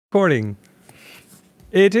Recording.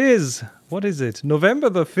 It is, what is it? November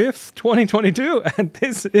the 5th, 2022, and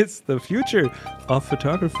this is the future of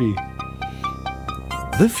photography.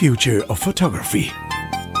 The future of photography.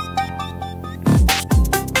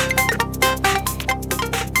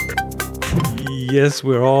 Yes,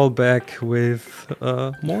 we're all back with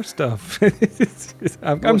more stuff.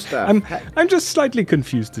 I'm just slightly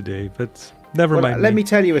confused today, but never mind. Let me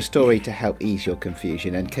tell you a story to help ease your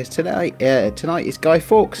confusion. And because tonight is Guy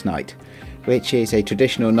Fawkes Night, which is a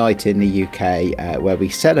traditional night in the UK where we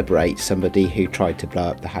celebrate somebody who tried to blow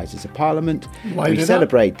up the Houses of Parliament. We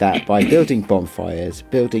celebrate that by building bonfires,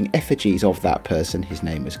 building effigies of that person, his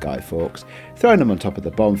name was Guy Fawkes, throwing them on top of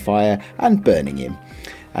the bonfire and burning him.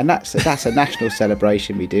 And that's a national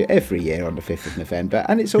celebration we do every year on the 5th of November,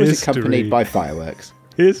 and it's always accompanied by fireworks.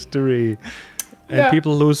 History. And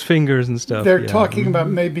people lose fingers and stuff. They're talking about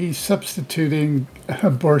maybe substituting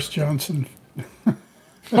Boris Johnson.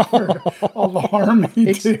 All the harm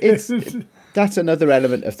he did. That's another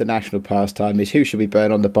element of the national pastime, is who should we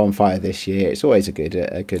burn on the bonfire this year. It's always a good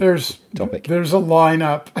topic. There's a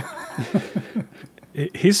lineup.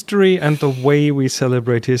 History and the way we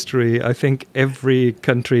celebrate history, I think every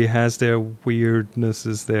country has their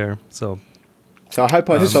weirdnesses there. So I hope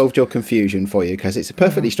I've solved your confusion for you, because it's a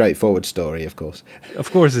perfectly straightforward story, of course. Of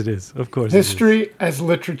course it is. Of course History as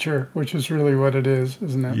literature, which is really what it is,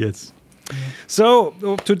 isn't it? Yes. So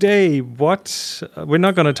today, we're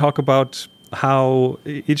not going to talk about how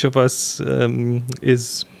each of us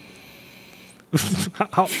is...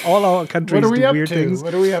 how all our countries do weird things.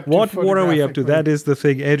 What are we up to? What are we up to? That is the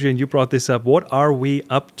thing. Adrian, you brought this up. What are we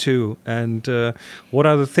up to? And what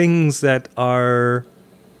are the things that are...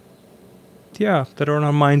 that are on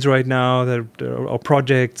our minds right now, that are our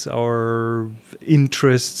projects, our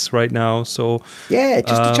interests right now. So just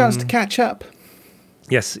a chance to catch up.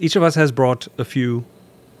 Yes, each of us has brought a few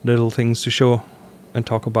little things to show and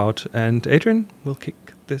talk about. And Adrian, we'll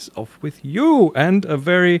kick this off with you and a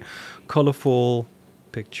very colorful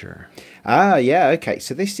picture. Okay.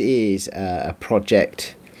 So this is a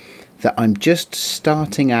project that I'm just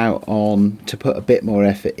starting out on to put a bit more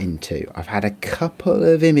effort into. I've had a couple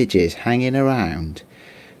of images hanging around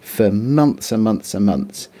for months and months and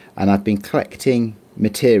months, and I've been collecting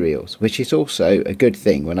materials, which is also a good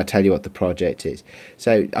thing when I tell you what the project is.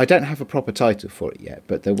 So I don't have a proper title for it yet,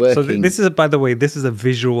 but they're working. So this is, by the way, this is a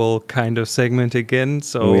visual kind of segment again.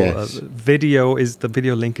 So the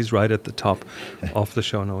video link is right at the top of the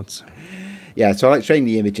show notes. Yeah, so I like showing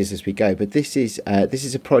the images as we go, but this is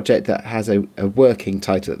a project that has a working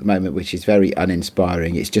title at the moment, which is very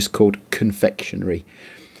uninspiring. It's just called Confectionery.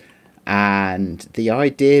 And the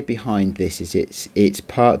idea behind this is it's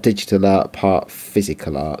part digital art, part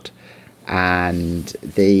physical art, and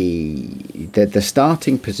the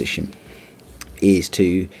starting position is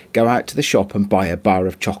to go out to the shop and buy a bar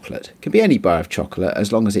of chocolate. It can be any bar of chocolate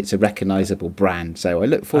as long as it's a recognizable brand. So I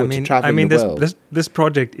look forward to traveling the world. This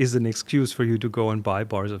project is an excuse for you to go and buy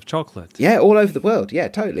bars of chocolate. Yeah, all over the world. Yeah,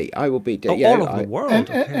 totally. I will be all over the world.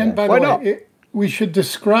 And by the way, we should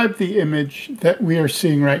describe the image that we are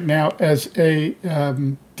seeing right now as a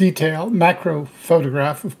detailed macro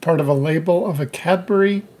photograph of part of a label of a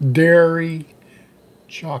Cadbury Dairy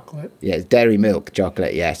chocolate. Yeah, it's dairy milk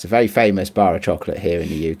chocolate. Yes, a very famous bar of chocolate here in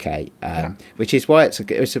the UK, which is why it's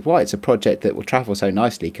a project that will travel so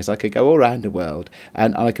nicely, because I could go all around the world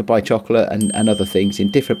and I could buy chocolate and other things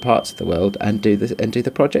in different parts of the world and do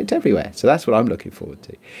the project everywhere. So that's what I'm looking forward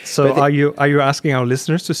to. So are you asking our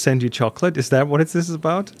listeners to send you chocolate? Is that what this is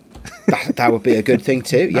about? That would be a good thing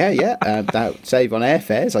too. Yeah. That would save on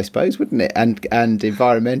airfares, I suppose, wouldn't it? And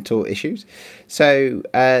environmental issues. So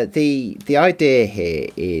the idea here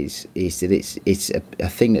is that it's a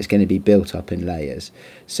thing that's going to be built up in layers.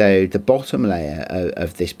 So the bottom layer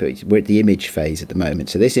of this, we're at the image phase at the moment.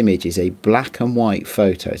 So this image is a black and white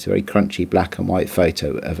photo. It's a very crunchy black and white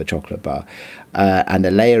photo of a chocolate bar, and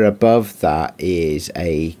the layer above that is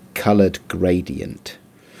a coloured gradient.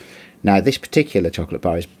 Now, this particular chocolate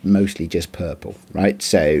bar is mostly just purple, right?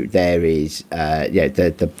 So there is,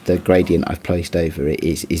 the gradient I've placed over it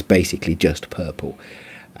is basically just purple.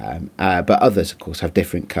 But others, of course, have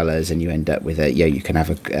different colours, and you end up with you can have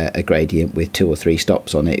a gradient with 2 or 3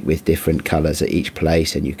 stops on it with different colours at each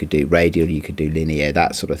place, and you could do radial, you could do linear,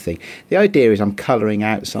 that sort of thing. The idea is I'm colouring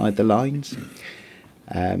outside the lines,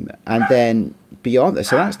 and then beyond that,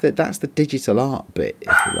 so that's the digital art bit,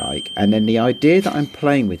 if you like, and then the idea that I'm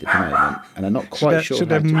playing with at the moment, and I'm not quite sure.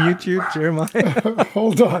 Should I mute you, Jeremiah?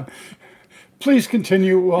 Hold on. Please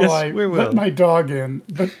continue while I let my dog in,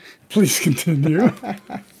 but please continue.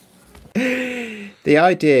 The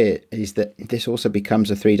idea is that this also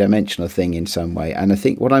becomes a three-dimensional thing in some way, and I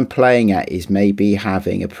think what I'm playing at is maybe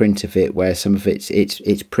having a print of it where some of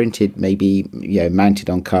it's printed, maybe mounted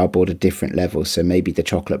on cardboard at different levels. So maybe the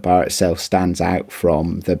chocolate bar itself stands out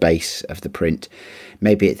from the base of the print.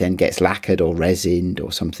 Maybe it then gets lacquered or resined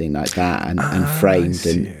or something like that, and framed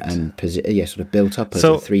and sort of built up as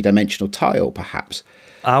a three-dimensional tile, perhaps.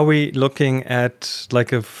 Are we looking at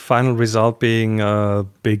like a final result being a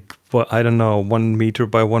big, I don't know, 1 meter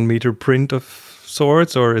by 1 meter print of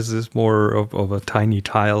sorts, or is this more of a tiny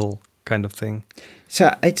tile kind of thing?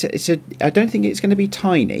 So I don't think it's going to be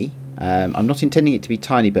tiny. I'm not intending it to be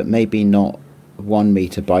tiny, but maybe not 1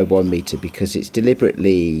 meter by 1 meter, because it's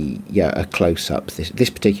deliberately a close up.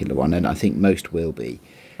 This particular one, and I think most will be.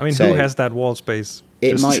 I mean, who has that wall space?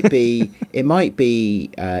 It might be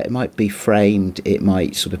framed. It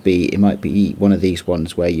might be one of these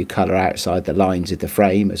ones where you colour outside the lines of the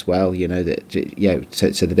frame as well. So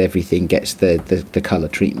that everything gets the colour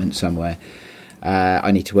treatment somewhere.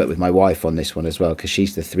 I need to work with my wife on this one as well, because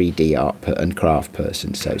she's the 3D art and craft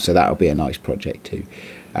person. So that'll be a nice project too.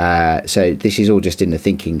 So this is all just in the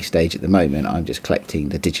thinking stage at the moment. I'm just collecting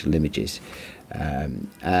the digital images.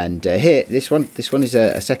 Here, this one is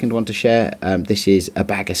a second one to share. This is a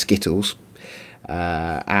bag of Skittles,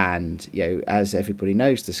 and as everybody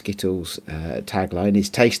knows, the Skittles tagline is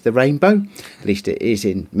 "Taste the Rainbow." At least it is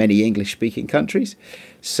in many English-speaking countries.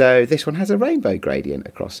 So this one has a rainbow gradient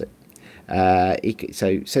across it.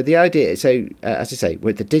 So the idea, as I say,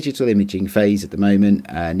 we're at the digital imaging phase at the moment.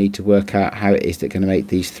 Need to work out how it is that going to make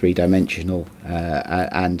these three-dimensional,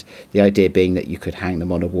 and the idea being that you could hang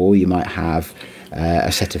them on a wall. You might have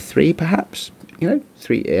a set of 3, perhaps.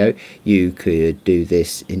 Three. You could do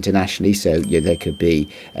this internationally, so there could be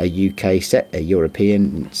a UK set, a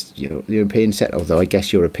European set. Although I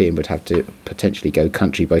guess European would have to potentially go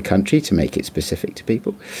country by country to make it specific to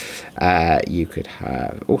people. You could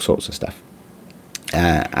have all sorts of stuff,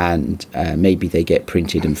 and maybe they get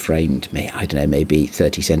printed and framed. I don't know, maybe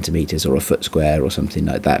 30 centimeters or a foot square or something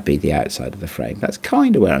like that be the outside of the frame. That's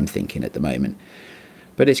kind of where I'm thinking at the moment.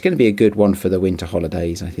 But it's going to be a good one for the winter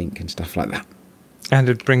holidays, I think, and stuff like that. And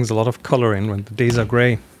it brings a lot of color in when the days are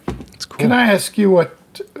gray. It's cool. Can I ask you what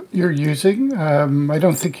you're using? I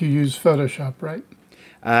don't think you use Photoshop, right?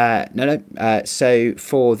 No. So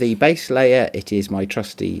for the base layer, it is my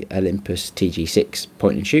trusty Olympus TG6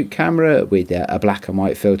 point and shoot camera with a black and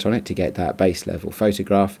white filter on it to get that base level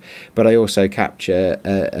photograph. But I also capture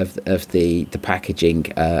of the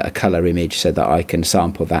packaging a color image so that I can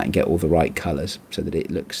sample that and get all the right colors so that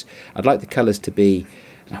it looks. I'd like the colors to be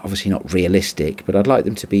obviously not realistic, but I'd like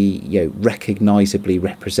them to be recognizably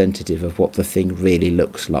representative of what the thing really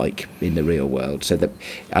looks like in the real world, so that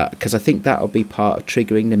because I think that'll be part of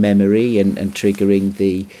triggering the memory and triggering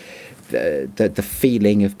the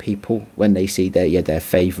feeling of people when they see their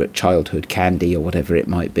favorite childhood candy or whatever it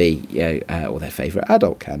might be, or their favorite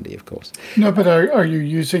adult candy, of course. No, but are you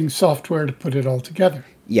using software to put it all together?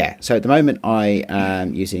 Yeah, so at the moment I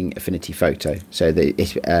am using Affinity Photo. So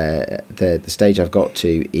the stage I've got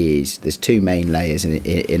to is there's 2 main layers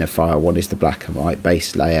in a file. One is the black and white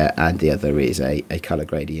base layer, and the other is a color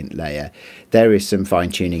gradient layer. There is some fine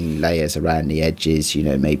tuning layers around the edges.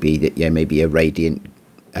 Maybe a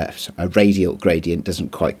radial gradient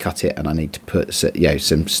doesn't quite cut it, and I need to put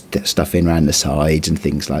some stuff in around the sides and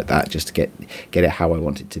things like that just to get it how I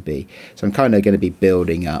want it to be. So I'm kind of going to be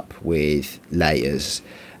building up with layers.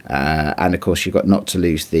 And of course you've got not to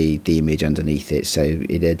lose the image underneath it, so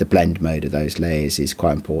the blend mode of those layers is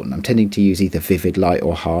quite important. I'm tending to use either vivid light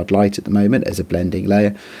or hard light at the moment as a blending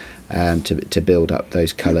layer to build up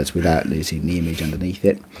those colours without losing the image underneath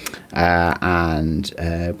it, and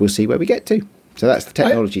we'll see where we get to. So that's the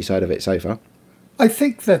technology side of it so far. I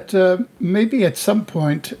think that maybe at some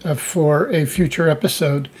point for a future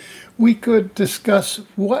episode we could discuss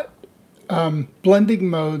what blending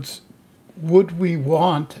modes would we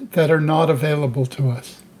want that are not available to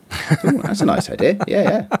us. Ooh, that's a nice idea.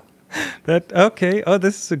 Yeah. Okay. Oh,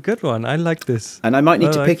 this is a good one. I like this. And I might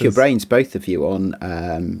need to pick your brains, both of you, on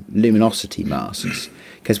luminosity masks,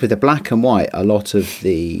 because with the black and white, a lot of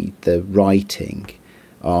the writing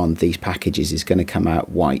on these packages is going to come out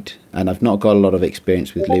white, and I've not got a lot of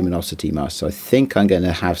experience with luminosity masks, so I think I'm going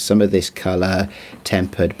to have some of this color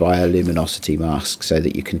tempered by a luminosity mask so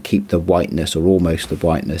that you can keep the whiteness or almost the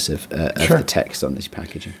whiteness of the text on this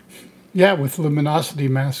packaging. Yeah, with luminosity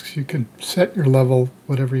masks you can set your level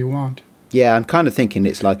whatever you want. Yeah, I'm kind of thinking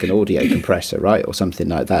it's like an audio compressor, right, or something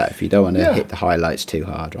like that, if you don't want to hit the highlights too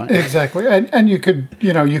hard, right? Exactly. And you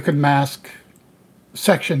could mask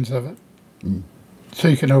sections of it. So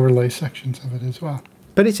you can overlay sections of it as well.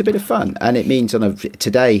 But it's a bit of fun, and it means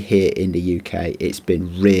today here in the UK, it's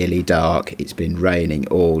been really dark. It's been raining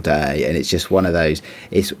all day, and it's just one of those.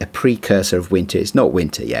 It's a precursor of winter. It's not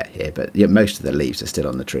winter yet here, but most of the leaves are still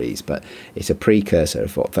on the trees. But it's a precursor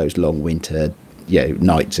of what those long winter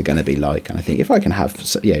nights are going to be like. And I think if I can have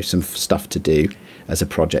some stuff to do as a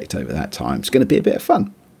project over that time, it's going to be a bit of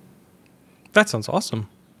fun. That sounds awesome.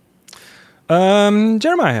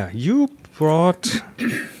 Jeremiah, you brought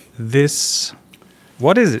this.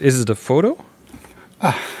 What is it? Is it a photo?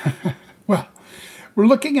 Well, we're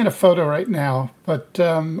looking at a photo right now, but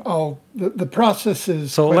the process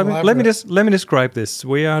is. So let me describe this.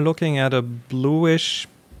 We are looking at a bluish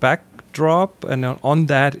backdrop, and on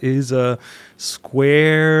that is a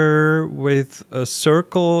square with a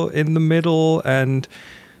circle in the middle and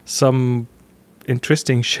some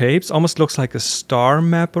interesting shapes. Almost looks like a star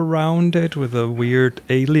map around it with a weird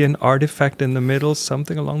alien artifact in the middle,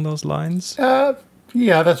 something along those lines.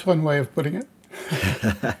 Yeah, that's one way of putting it.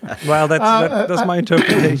 Well, that's my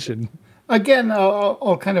interpretation. Again,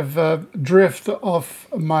 I'll kind of drift off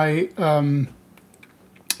my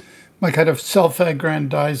my kind of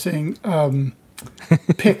self-aggrandizing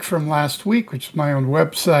pick from last week, which is my own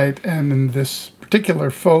website, and in this particular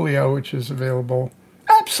folio, which is available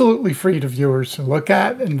absolutely free to viewers to look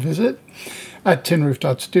at and visit at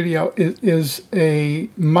tinroof.studio, is a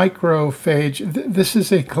microphage. This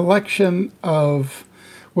is a collection of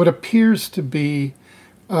what appears to be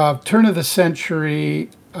turn of the century,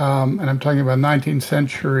 and I'm talking about 19th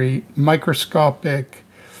century, microscopic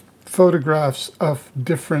photographs of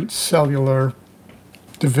different cellular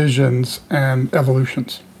divisions and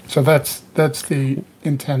evolutions. So that's the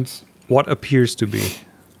intense. What appears to be,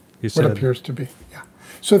 you said. What appears to be, yeah.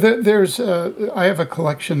 So there's I have a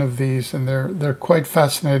collection of these, and they're quite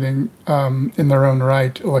fascinating in their own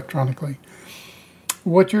right electronically.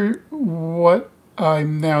 What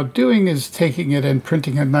I'm now doing is taking it and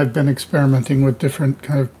printing it, and I've been experimenting with different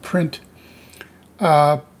kind of print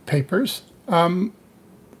papers.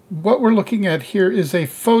 What we're looking at here is a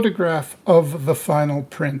photograph of the final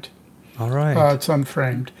print. All right. It's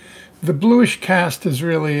unframed. The bluish cast is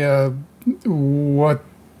really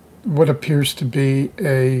what appears to be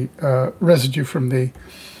a residue from the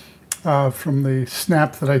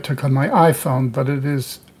snap that I took on my iPhone, but it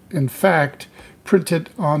is in fact printed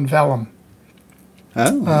on vellum.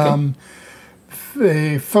 Oh, okay.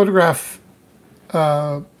 The photograph.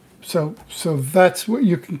 So that's what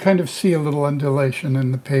you can kind of see, a little undulation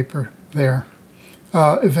in the paper there.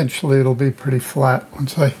 Eventually, it'll be pretty flat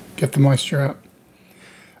once I get the moisture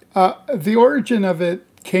out. The origin of it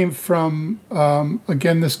came from,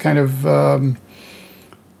 again, this kind of, the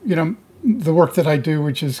work that I do,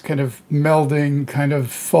 which is kind of melding kind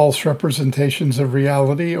of false representations of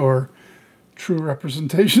reality or true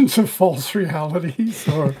representations of false realities,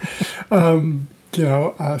 or,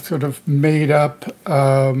 sort of made up,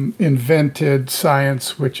 invented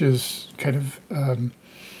science, which is kind of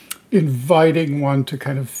inviting one to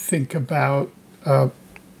kind of think about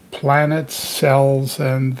planets, cells,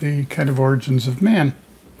 and the kind of origins of man.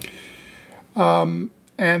 And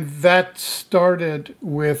that started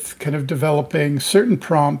with kind of developing certain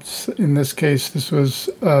prompts. In this case, this was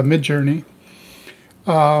Midjourney,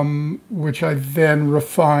 which I then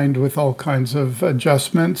refined with all kinds of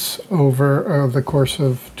adjustments over the course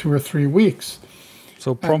of 2 or 3 weeks.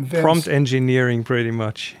 So prompt engineering, pretty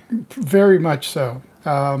much. Very much so.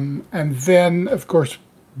 And then, of course,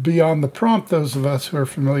 beyond the prompt, those of us who are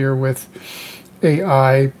familiar with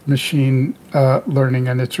AI, machine learning,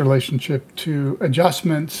 and its relationship to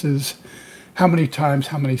adjustments is how many times,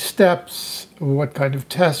 how many steps, what kind of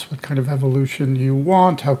tests, what kind of evolution you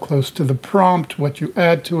want, how close to the prompt, what you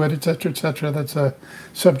add to it, et cetera, et cetera. That's a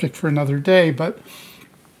subject for another day. But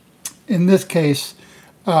in this case,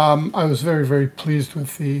 I was very, very pleased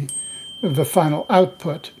with the final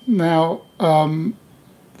output. Now,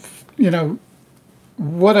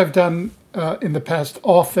 what I've done in the past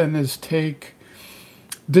often is take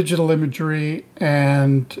digital imagery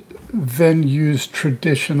and then use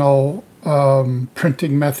traditional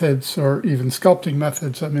printing methods or even sculpting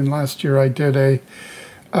methods. I mean, last year I did a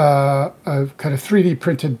kind of 3D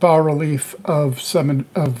printed bas-relief of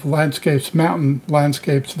landscapes, mountain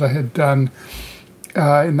landscapes that I had done,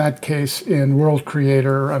 in that case in World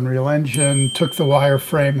Creator, Unreal Engine, took the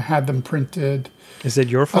wireframe, had them printed. Is it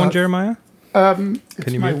your phone, Jeremiah? Can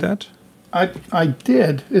you mute that? I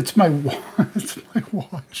did. It's my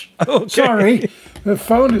watch. Okay. Sorry, the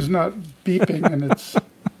phone is not beeping, and it's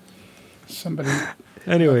somebody.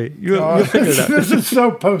 Anyway, you'll figure it out. This is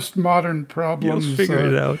so postmodern problems. You'll figure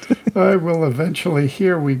it out. I will eventually.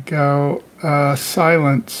 Here we go.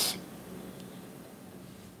 Silence.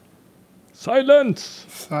 Silence.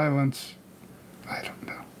 Silence. I don't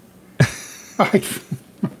know.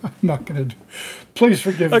 I'm not going to do. Please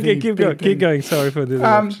forgive me. Okay, keep going. Sorry for the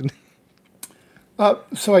interruption.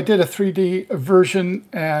 So I did a 3D version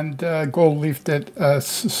and gold leafed it, a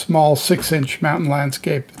small 6-inch mountain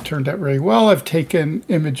landscape. It turned out very well. I've taken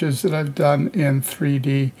images that I've done in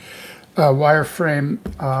 3D wireframe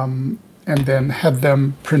and then had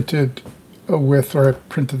them printed or I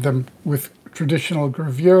printed them with traditional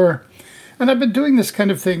gravure. And I've been doing this kind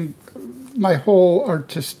of thing my whole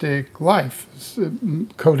artistic life,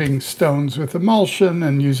 coating stones with emulsion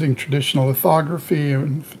and using traditional lithography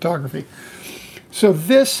and photography. So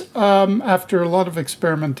this, after a lot of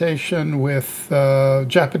experimentation with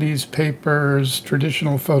Japanese papers,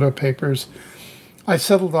 traditional photo papers, I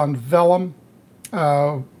settled on vellum,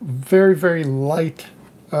 very, very light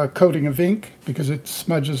coating of ink because it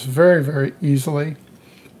smudges very, very easily.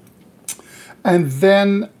 And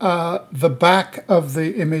then the back of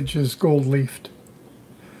the image is gold leafed.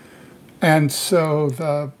 And so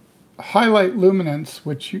the highlight luminance,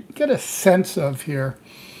 which you get a sense of here,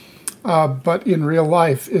 but in real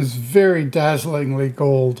life is very dazzlingly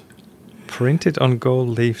gold. Printed on gold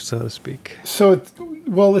leaf, so to speak. So,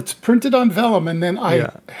 it's printed on vellum, and then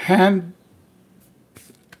I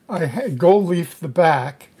gold leaf the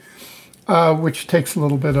back, which takes a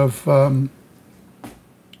little bit of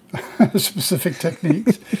specific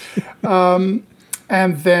techniques, and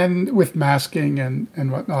then with masking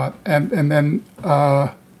and whatnot, and then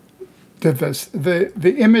did this.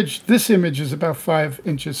 The image. This image is about 5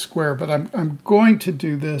 inches square, but I'm going to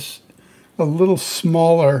do this a little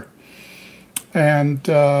smaller, and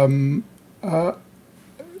do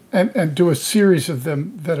a series of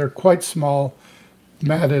them that are quite small,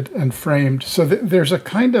 matted and framed. So there's a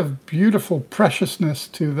kind of beautiful preciousness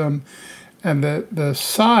to them. And the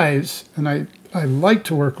size, and I like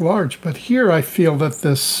to work large, but here I feel that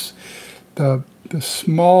the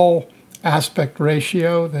small aspect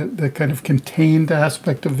ratio, the kind of contained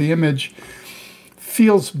aspect of the image,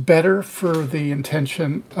 feels better for the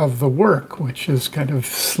intention of the work, which is kind of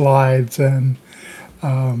slides and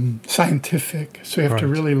scientific. So you have to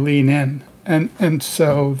really lean in, and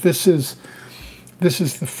so this is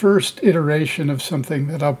the first iteration of something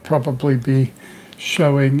that I'll probably be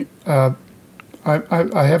showing.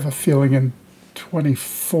 I have a feeling in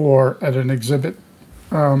 24 at an exhibit.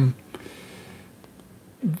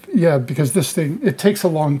 Because this thing, it takes a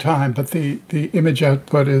long time, but the image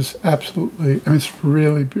output is absolutely, it's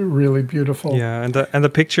really, really beautiful. Yeah, and the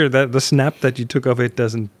picture, the snap that you took of it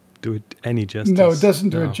doesn't do it any justice. No, it doesn't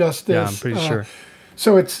do it justice. Yeah, I'm pretty sure.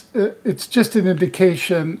 So it's just an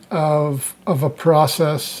indication of a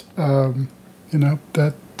process, that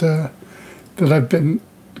I've been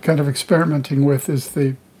kind of experimenting with, is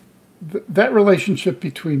that relationship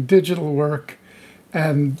between digital work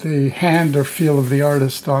and the hand or feel of the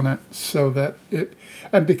artist on it, so that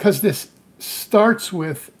and because this starts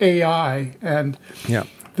with AI, and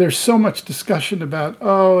there's so much discussion about,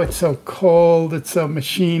 it's so cold, it's so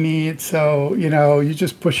machiney, it's so, you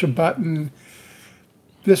just push a button.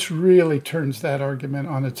 This really turns that argument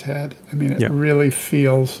on its head. I mean, it really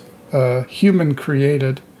feels human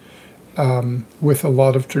created, with a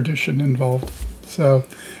lot of tradition involved. So,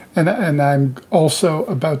 and I'm also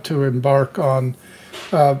about to embark on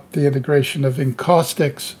the integration of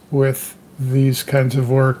encaustics with these kinds of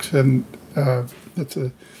works, and that's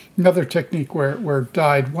another technique where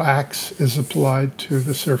dyed wax is applied to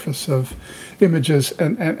the surface of images,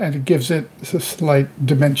 and it gives it a slight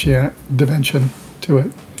dimension to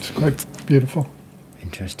it. It's quite beautiful.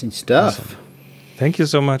 Interesting stuff. Awesome. Thank you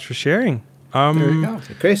so much for sharing. There you go.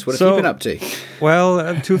 So Chris, what have you been up to?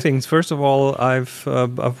 Well, two things. First of all,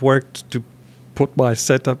 I've worked to put my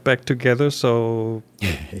setup back together. So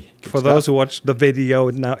for those who watched the video,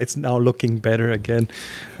 it's now looking better again,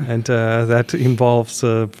 and that involves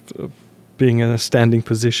being in a standing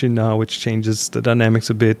position now, which changes the dynamics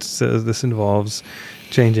a bit. This involves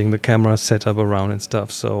changing the camera setup around and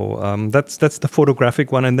stuff. So that's the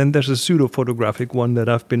photographic one, and then there's a pseudo photographic one that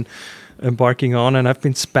I've been embarking on, and I've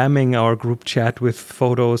been spamming our group chat with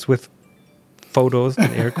photos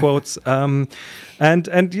in air quotes, and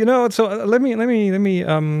so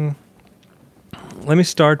let me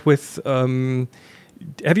start with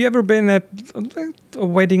have you ever been at a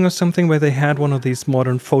wedding or something where they had one of these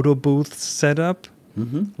modern photo booths set up?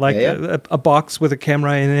 Mm-hmm. Like a box with a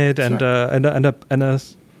camera in it, and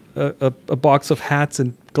a box of hats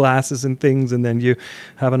and glasses and things, and then you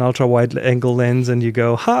have an ultra wide angle lens, and you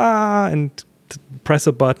go and press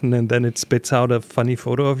a button, and then it spits out a funny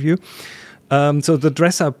photo of you. So the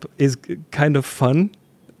dress up is kind of fun,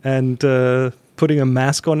 and putting a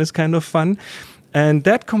mask on is kind of fun. And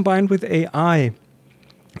that combined with AI,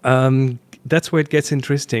 that's where it gets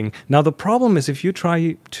interesting. Now, the problem is if you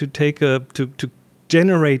try to to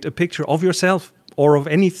generate a picture of yourself or of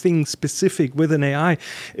anything specific with an AI,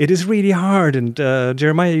 it is really hard. And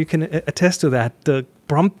Jeremiah, you can attest to that. The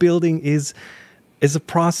prompt building is a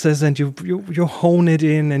process, and you hone it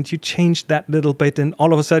in, and you change that little bit, and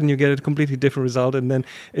all of a sudden you get a completely different result. And then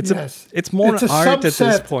it's more an art at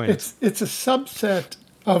this point. It's a subset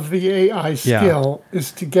of the AI skill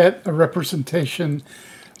is to get a representation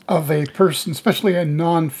of a person, especially a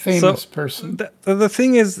non-famous person. The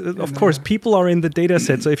thing is, of course, people are in the data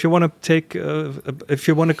set. So if you want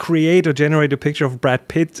to create or generate a picture of Brad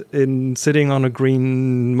Pitt sitting on a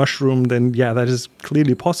green mushroom, then that is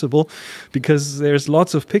clearly possible, because there's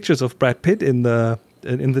lots of pictures of Brad Pitt in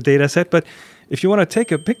the data set. But if you want to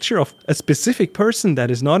take a picture of a specific person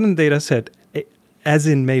that is not in the data set, as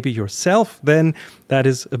in maybe yourself, then that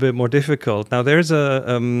is a bit more difficult. Now there's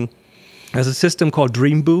a system called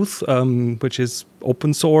Dream Booth, which is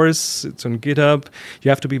open source. It's on GitHub. You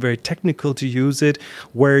have to be very technical to use it,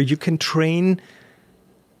 where you can train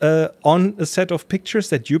on a set of pictures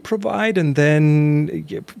that you provide, and then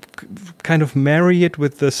kind of marry it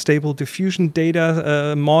with the Stable Diffusion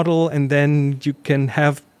data model, and then you can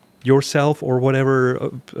have yourself or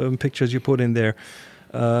whatever pictures you put in there.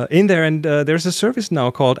 And there's a service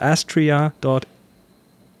now called Astria.ai,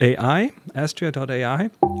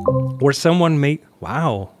 where someone made,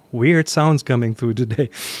 weird sounds coming through today,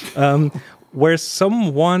 where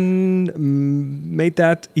someone made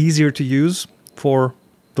that easier to use for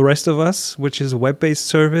the rest of us, which is a web-based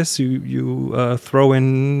service. You throw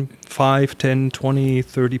in 5, 10, 20,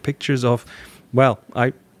 30 pictures of,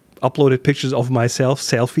 I uploaded pictures of myself,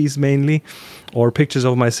 selfies mainly, or pictures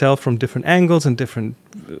of myself from different angles and different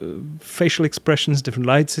facial expressions, different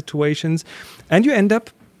light situations, and you end up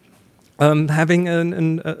having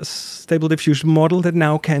a Stable Diffusion model that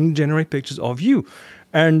now can generate pictures of you.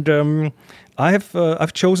 And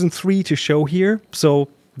I've chosen 3 to show here. So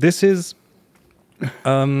this is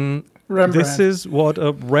this is what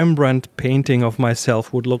a Rembrandt painting of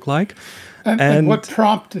myself would look like. And what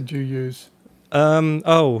prompt did you use? I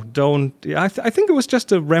think it was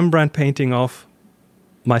just a Rembrandt painting of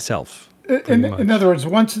myself. In other words,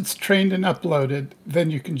 once it's trained and uploaded,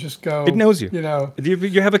 then you can just go. It knows you.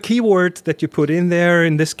 You have a keyword that you put in there.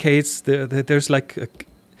 In this case, there's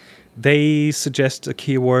they suggest a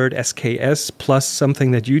keyword SKS plus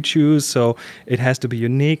something that you choose, so it has to be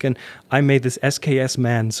unique. And I made this SKS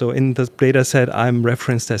man, so in the data set, I'm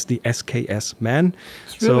referenced as the SKS man.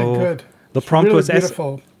 It's really good. The prompt really was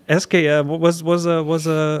beautiful. was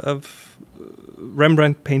a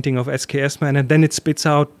Rembrandt painting of SKS man, and then it spits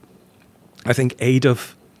out, I think, 8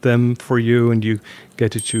 of them for you, and you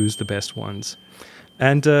get to choose the best ones.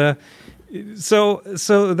 And so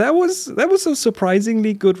that was a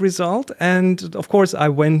surprisingly good result. And of course, I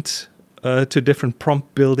went to different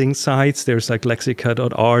prompt building sites. There's like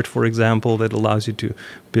lexica.art, for example, that allows you to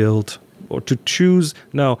build or to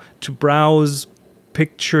browse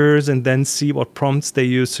pictures and then see what prompts they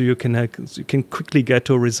use, so you can quickly get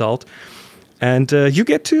to a result, and you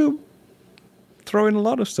get to throw in a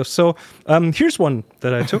lot of stuff. So here's one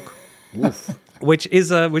that I took, which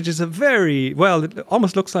is a very, it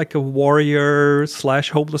almost looks like a warrior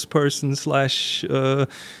 / hopeless person /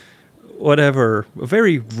 whatever, a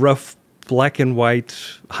very rough black and white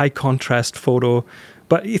high contrast photo,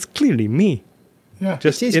 but it's clearly me. Yeah,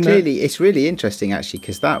 it's really interesting actually,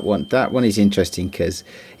 because that one is interesting because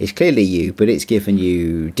it's clearly you, but it's given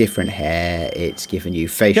you different hair, it's given you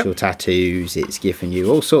facial tattoos, it's given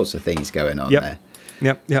you all sorts of things going on there.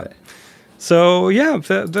 Yep. So it's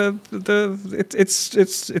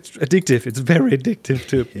addictive. It's very addictive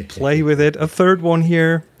to play with it. A third one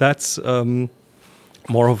here, that's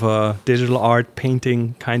more of a digital art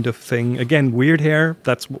painting kind of thing. Again, weird hair.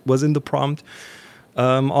 That was in the prompt.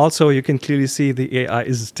 Also, you can clearly see the AI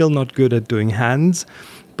is still not good at doing hands,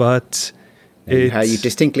 but you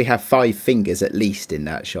distinctly have 5 fingers at least in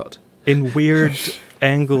that shot. In weird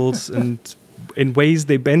angles and in ways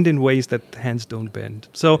they bend in ways that hands don't bend.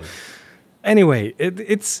 So anyway,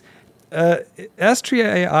 it's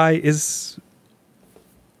Astria AI is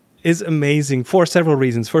amazing for several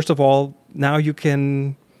reasons. First of all, now you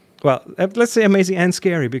can, let's say amazing and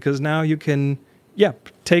scary, because now you can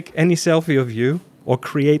take any selfie of you or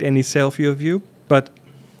create any selfie of you, but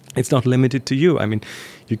it's not limited to you. I mean,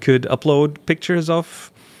 you could upload pictures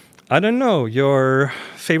of, I don't know, your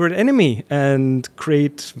favorite enemy and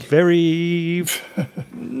create very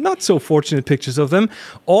not so fortunate pictures of them.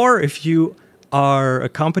 Or if you are a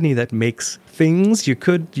company that makes things, you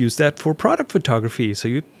could use that for product photography. So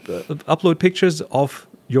you upload pictures of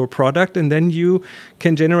your product, and then you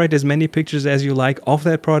can generate as many pictures as you like of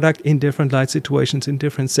that product in different light situations, in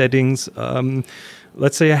different settings.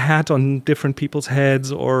 Let's say a hat on different people's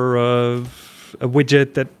heads, or a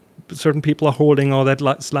widget that certain people are holding, or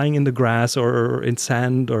that's lying in the grass or in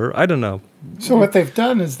sand, or I don't know. So what they've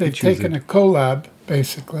done is they've taken a collab,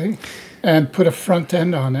 basically, and put a front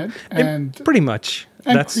end on it, and pretty much.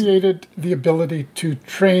 And created the ability to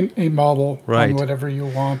train a model on whatever you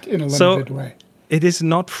want in a limited way. It is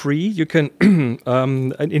not free. You can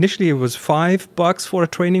initially it was $5 for a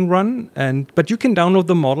training run, but you can download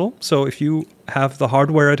the model. So if you have the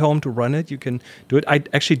hardware at home to run it, you can do it. I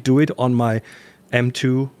actually do it on my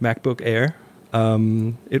M2 MacBook Air.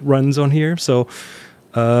 It runs on here. So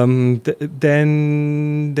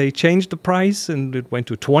then they changed the price, and it went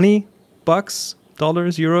to $20,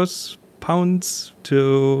 euros, pounds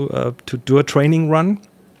to do a training run,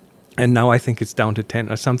 and now I think it's down to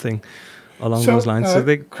 10 or something along those lines. So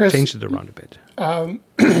they changed it around a bit.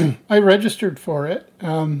 I registered for it.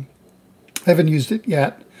 I haven't used it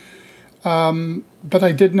yet, but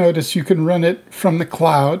I did notice you can run it from the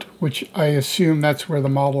cloud, which I assume that's where the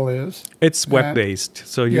model is. It's web-based,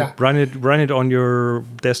 so you run it on your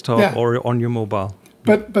desktop or on your mobile.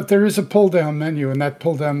 But there is a pull-down menu, and that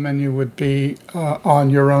pull-down menu would be on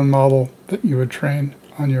your own model that you would train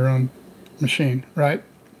on your own machine, right?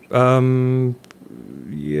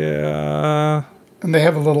 Yeah. And they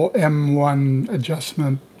have a little M1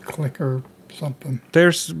 adjustment clicker, something.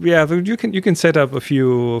 You can set up a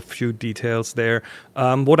few details there.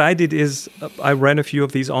 What I did is I ran a few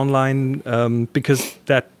of these online because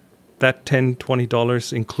that $10,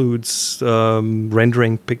 $20 includes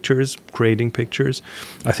rendering pictures, creating pictures.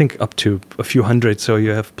 I think up to a few hundred, so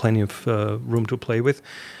you have plenty of room to play with.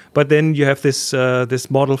 But then you have this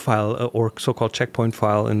model file or so-called checkpoint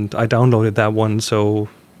file, and I downloaded that one, so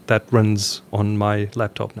that runs on my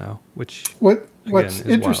laptop now. What's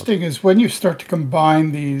interesting is when you start to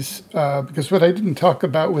combine these, because what I didn't talk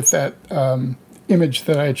about with that image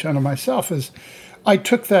that I had shown of myself is I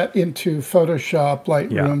took that into Photoshop,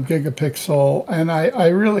 Lightroom, Gigapixel, and I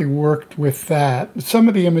really worked with that. Some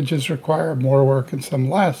of the images require more work and some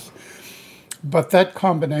less. But that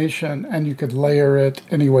combination, and you could layer it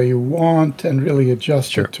any way you want and really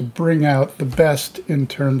adjust it to bring out the best in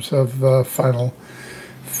terms of the final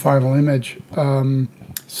image.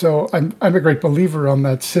 So I'm a great believer on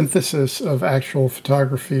that synthesis of actual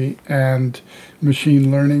photography and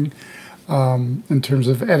machine learning in terms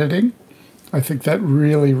of editing. I think that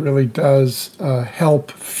really, really does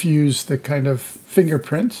help fuse the kind of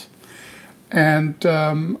fingerprints. And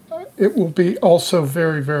it will be also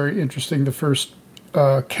very, very interesting, the first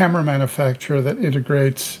camera manufacturer that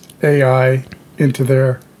integrates AI into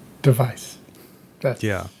their device. That's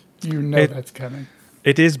coming.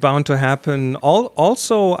 It is bound to happen.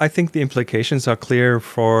 Also, I think the implications are clear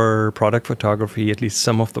for product photography. At least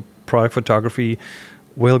some of the product photography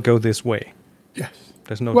will go this way. Yes.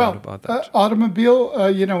 There's no doubt about that. Automobile,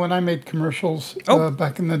 when I made commercials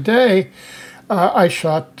back in the day, I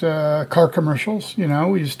shot car commercials.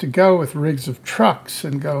 We used to go with rigs of trucks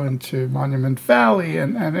and go into Monument Valley,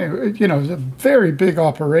 and it was a very big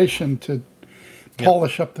operation to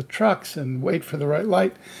polish up the trucks and wait for the right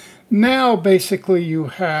light. Now, basically, you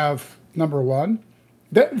have, number one,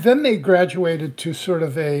 then they graduated to sort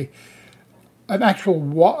of an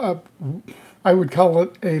actual, I would call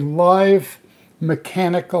it a live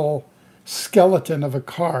mechanical skeleton of a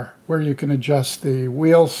car where you can adjust the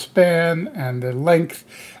wheel span and the length,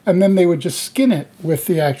 and then they would just skin it with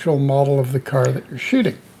the actual model of the car that you're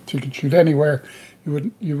shooting. So you can shoot anywhere. You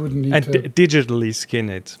wouldn't need to digitally skin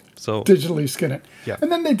it. So digitally skin it. Yeah.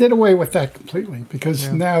 And then they did away with that completely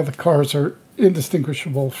because now the cars are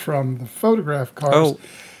indistinguishable from the photograph cars. Oh.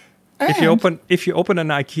 If you open an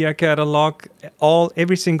IKEA catalog,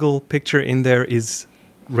 every single picture in there is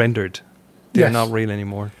rendered. They're not real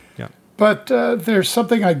anymore. Yeah. But there's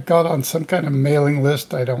something I got on some kind of mailing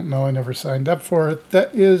list. I don't know. I never signed up for it.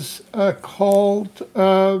 That is called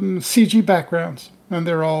CG backgrounds, and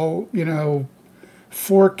they're all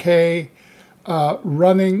 4K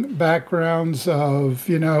running backgrounds of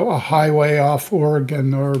a highway off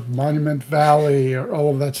Oregon or Monument Valley or all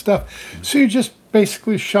of that stuff. So you just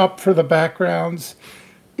basically shop for the backgrounds,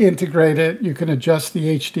 integrate it. You can adjust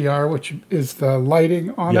the HDR, which is the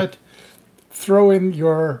lighting on it. Throw in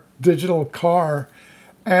your digital car,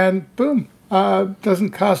 and boom,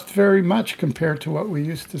 doesn't cost very much compared to what we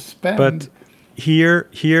used to spend. But here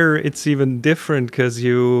it's even different because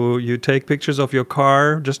you take pictures of your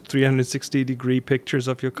car, just 360-degree pictures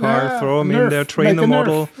of your car, throw them in there, train the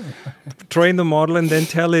model, and then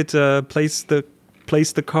tell it place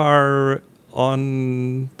the car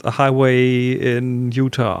on a highway in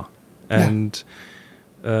Utah, and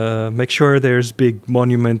make sure there's big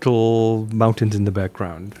monumental mountains in the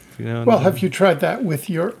background. Well, have you tried that with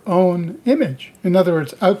your own image? In other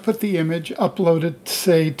words, output the image, upload it,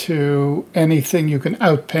 say, to anything you can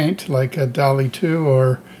outpaint, like a DALL-E 2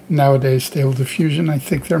 or nowadays Stable Diffusion. I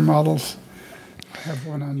think their models have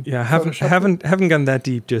one on. Yeah, haven't gone that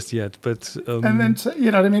deep just yet, but and then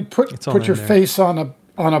you know what I mean. Put your face on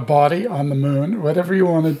a body on the moon, whatever you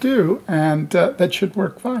want to do, and that should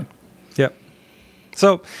work fine. Yeah.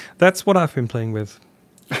 So that's what I've been playing with.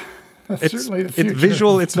 That's certainly the future. It's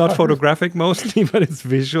visual. It's not photographic mostly, but it's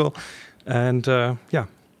visual, and yeah.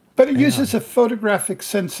 But it uses a photographic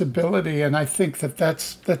sensibility, and I think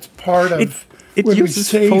that's part of it when uses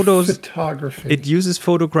we say photos. Photography. It uses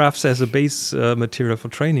photographs as a base material for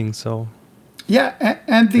training. So yeah,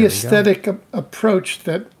 and the aesthetic approach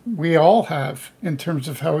that we all have in terms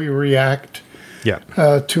of how we react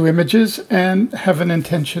to images and have an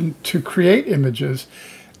intention to create images.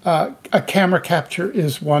 A camera capture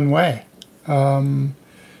is one way. You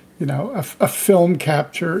know, a film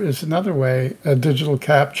capture is another way. A digital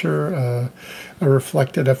capture, a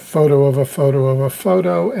photo of a photo of a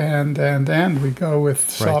photo, and we go with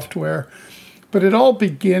software. But it all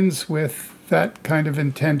begins with that kind of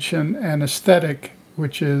intention and aesthetic,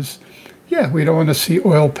 which is, we don't want to see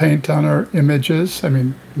oil paint on our images. I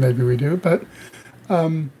mean, maybe we do, but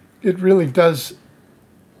it really does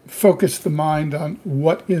focus the mind on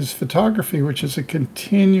what is photography, which is a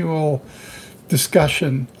continual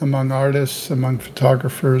discussion among artists, among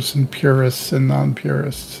photographers and purists and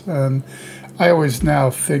non-purists. And I always now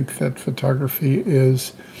think that photography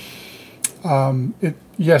is,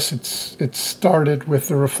 it started with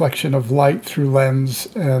the reflection of light through lens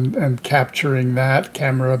and capturing that,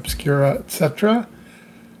 camera obscura, etc.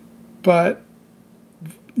 But,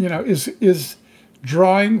 you know, is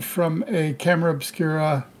drawing from a camera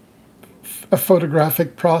obscura a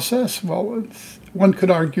photographic process? Well, one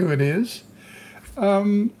could argue it is.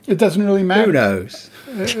 It doesn't really matter. Who knows?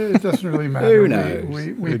 It doesn't really matter. Who knows?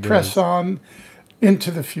 We press on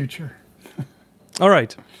into the future. All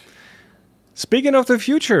right. Speaking of the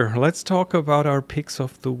future, let's talk about our picks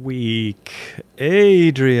of the week.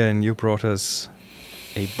 Adrian, you brought us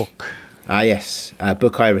a book. Yes, a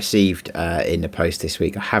book I received in the post this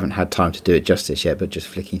week. I haven't had time to do it justice yet, but just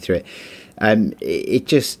flicking through it.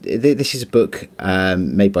 This is a book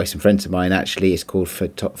made by some friends of mine, actually. It's called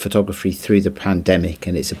Photography Through the Pandemic,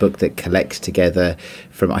 and it's a book that collects together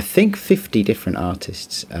from, I think, 50 different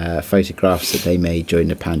artists, photographs that they made during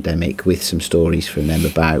the pandemic with some stories from them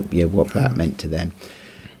about what that meant to them.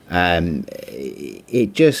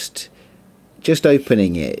 It just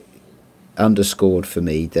opening it underscored for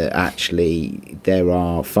me that actually there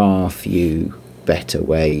are far few better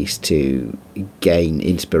ways to gain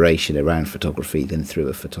inspiration around photography than through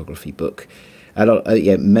a photography book.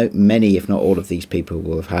 Many, if not all, of these people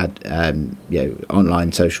will have had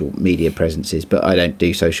online social media presences, but I don't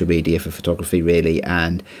do social media for photography really,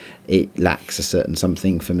 and it lacks a certain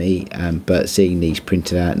something for me. But seeing these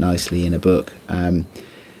printed out nicely in a book,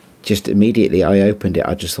 just immediately I opened it,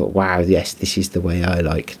 I just thought, wow, yes, this is the way I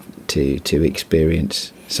like to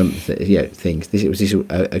experience things. This was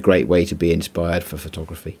a great way to be inspired for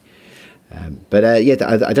photography. I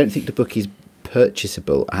don't think the book is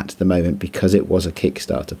purchasable at the moment because it was a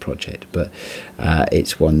Kickstarter project, but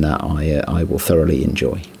it's one that I will thoroughly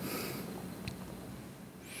enjoy.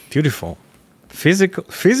 Beautiful,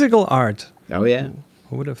 physical art. Oh yeah,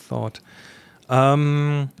 who would have thought?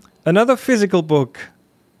 Another physical book.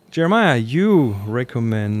 Jeremiah, you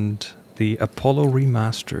recommend the Apollo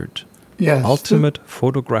Remastered. Yes, Ultimate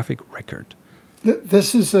Photographic Record.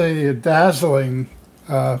 This is a dazzling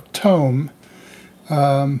tome,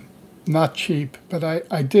 not cheap, but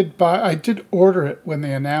I did order it when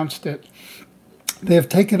they announced it. They have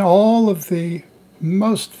taken all of the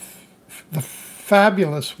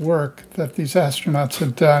fabulous work that these astronauts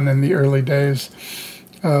had done in the early days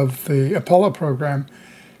of the Apollo program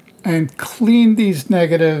and cleaned these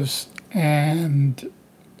negatives and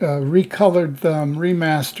recolored them,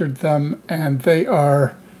 remastered them, and they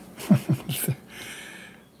are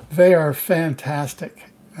fantastic.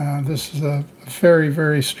 This is a very,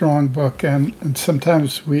 very strong book, and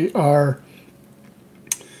sometimes we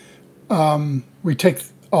take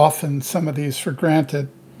often some of these for granted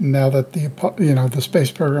now that the space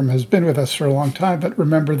program has been with us for a long time. But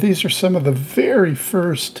remember, these are some of the very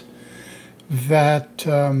first that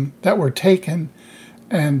that were taken,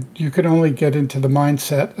 and you could only get into the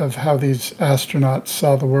mindset of how these astronauts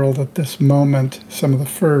saw the world at this moment, some of the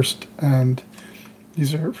first, and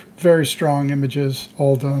these are very strong images,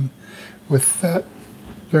 all done with that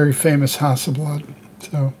very famous Hasselblad.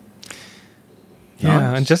 So,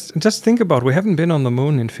 yeah, and just think about, we haven't been on the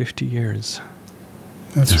moon in 50 years.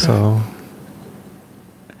 that's right. So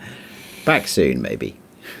Back soon, maybe.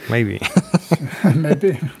 maybe.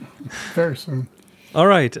 Maybe very soon. All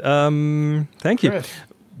right. Thank you. Chris.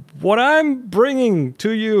 What I'm bringing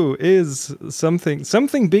to you is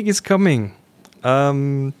something big is coming.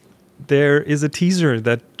 There is a teaser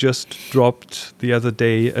that just dropped the other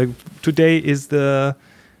day. Today is the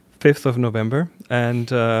 5th of November, and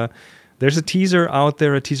there's a teaser out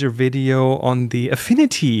there, a teaser video on the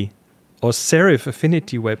Affinity or Serif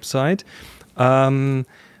Affinity website.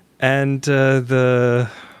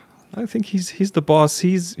 I think he's the boss.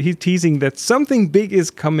 He's teasing that something big is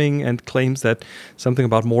coming and claims that something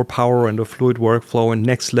about more power and a fluid workflow and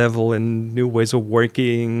next level and new ways of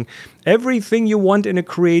working. Everything you want in a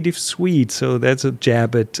creative suite. So that's a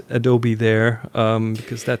jab at Adobe there,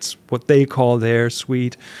 because that's what they call their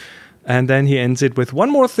suite. And then he ends it with one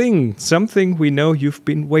more thing, something we know you've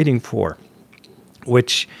been waiting for,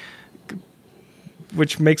 which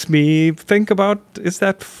makes me think about, is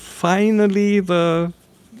that finally the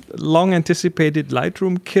long anticipated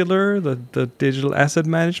Lightroom killer, the digital asset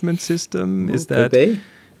management system? Could be.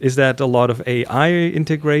 Is that a lot of AI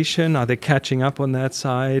integration? Are they catching up on that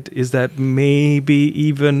side? Is that maybe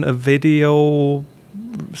even a video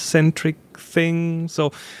centric thing?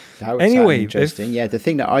 So That would anyway, sound interesting. Yeah, the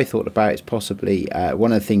thing that I thought about is possibly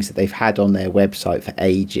one of the things that they've had on their website for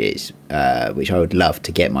ages, which I would love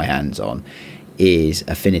to get my hands on, is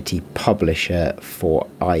Affinity Publisher for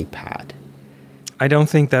iPad. I don't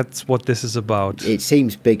think that's what this is about. It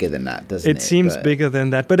seems bigger than that, doesn't it? It seems But bigger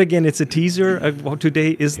than that. But again, it's a teaser.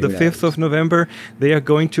 Today is the Who 5th of November. They are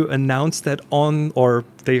going to announce that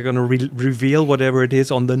they're going to reveal whatever it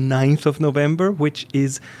is on the 9th of November, which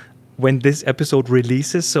is when this episode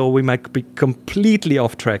releases. So we might be completely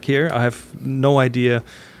off track here. I have no idea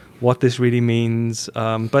what this really means.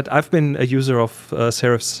 But I've been a user of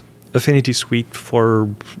Serif's Affinity Suite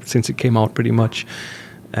since it came out pretty much.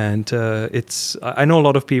 And I know a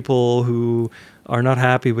lot of people who are not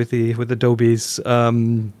happy with Adobe's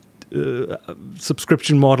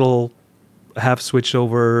subscription model, have switched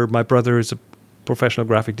over. My brother is a professional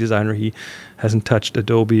graphic designer. He hasn't touched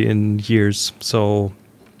Adobe in years. So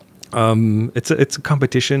it's a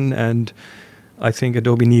competition, and I think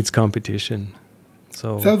Adobe needs competition.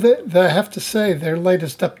 So they have to say their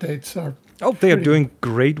latest updates are. Oh, they are doing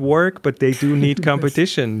great work, but they do need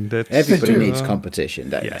competition. everybody needs competition,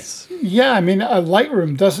 don't yes. Yeah, I mean,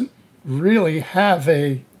 Lightroom doesn't really have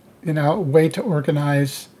a way to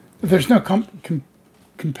organize. There's no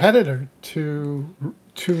competitor to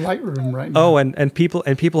Lightroom right now. Oh, and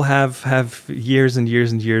people have years and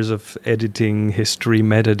years and years of editing history,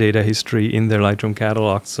 metadata history in their Lightroom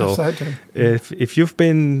catalog. So Yes, I do. if you've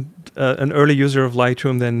been an early user of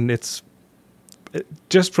Lightroom, then it's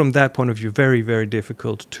just from that point of view very, very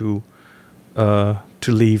difficult to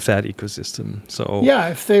leave that ecosystem. So yeah,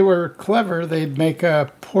 if they were clever, they'd make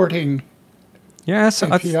a porting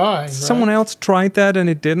API. Right? Someone else tried that and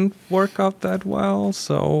it didn't work out that well.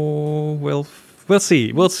 So we'll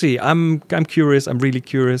see. We'll see. I'm curious. I'm really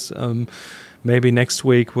curious. Maybe next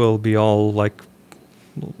week we'll be all like,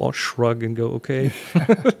 I'll shrug and go, okay.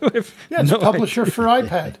 Yeah, it's publisher for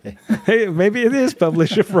iPad. Hey, maybe it is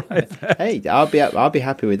publisher for iPad. Hey, I'll be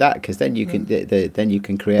happy with that, because then you can then you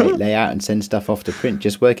can create layout and send stuff off to print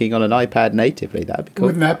just working on an iPad natively. That'd be cool.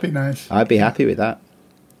 Wouldn't that be nice? I'd be happy with that.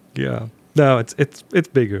 Yeah. No, it's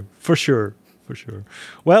bigger for sure.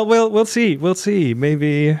 Well, we'll see. We'll see.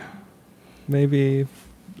 Maybe. We'll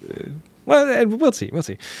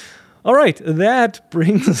see. All right, that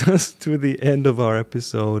brings us to the end of our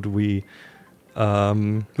episode. We've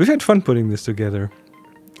had fun putting this together.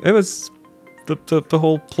 It was the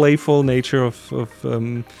whole playful nature of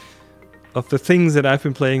the things that I've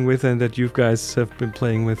been playing with and that you guys have been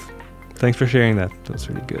playing with. Thanks for sharing that. That's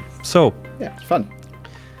really good. So Yeah, it's fun.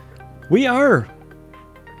 we are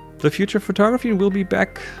The Future of Photography, and we'll be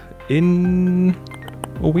back in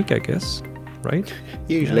a week, I guess. Right?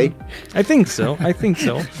 Usually. Yeah. I think so.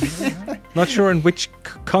 Not sure in which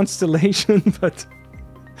constellation, but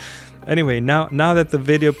anyway, now that the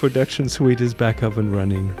video production suite is back up and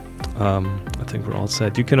running, I think we're all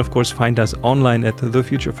set. You can, of course, find us online at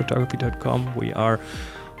thefuturephotography.com. We are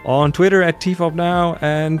on Twitter at TFOPNow.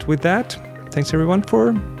 And with that, thanks everyone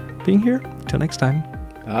for being here. Till next time.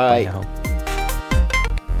 Bye. Bye now.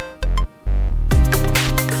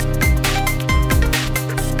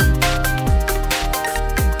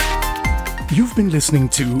 You've been listening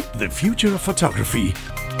to The Future of Photography.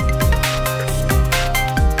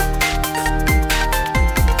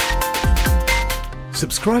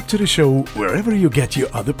 Subscribe to the show wherever you get your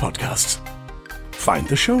other podcasts. Find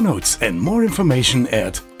the show notes and more information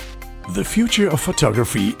at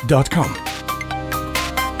thefutureofphotography.com.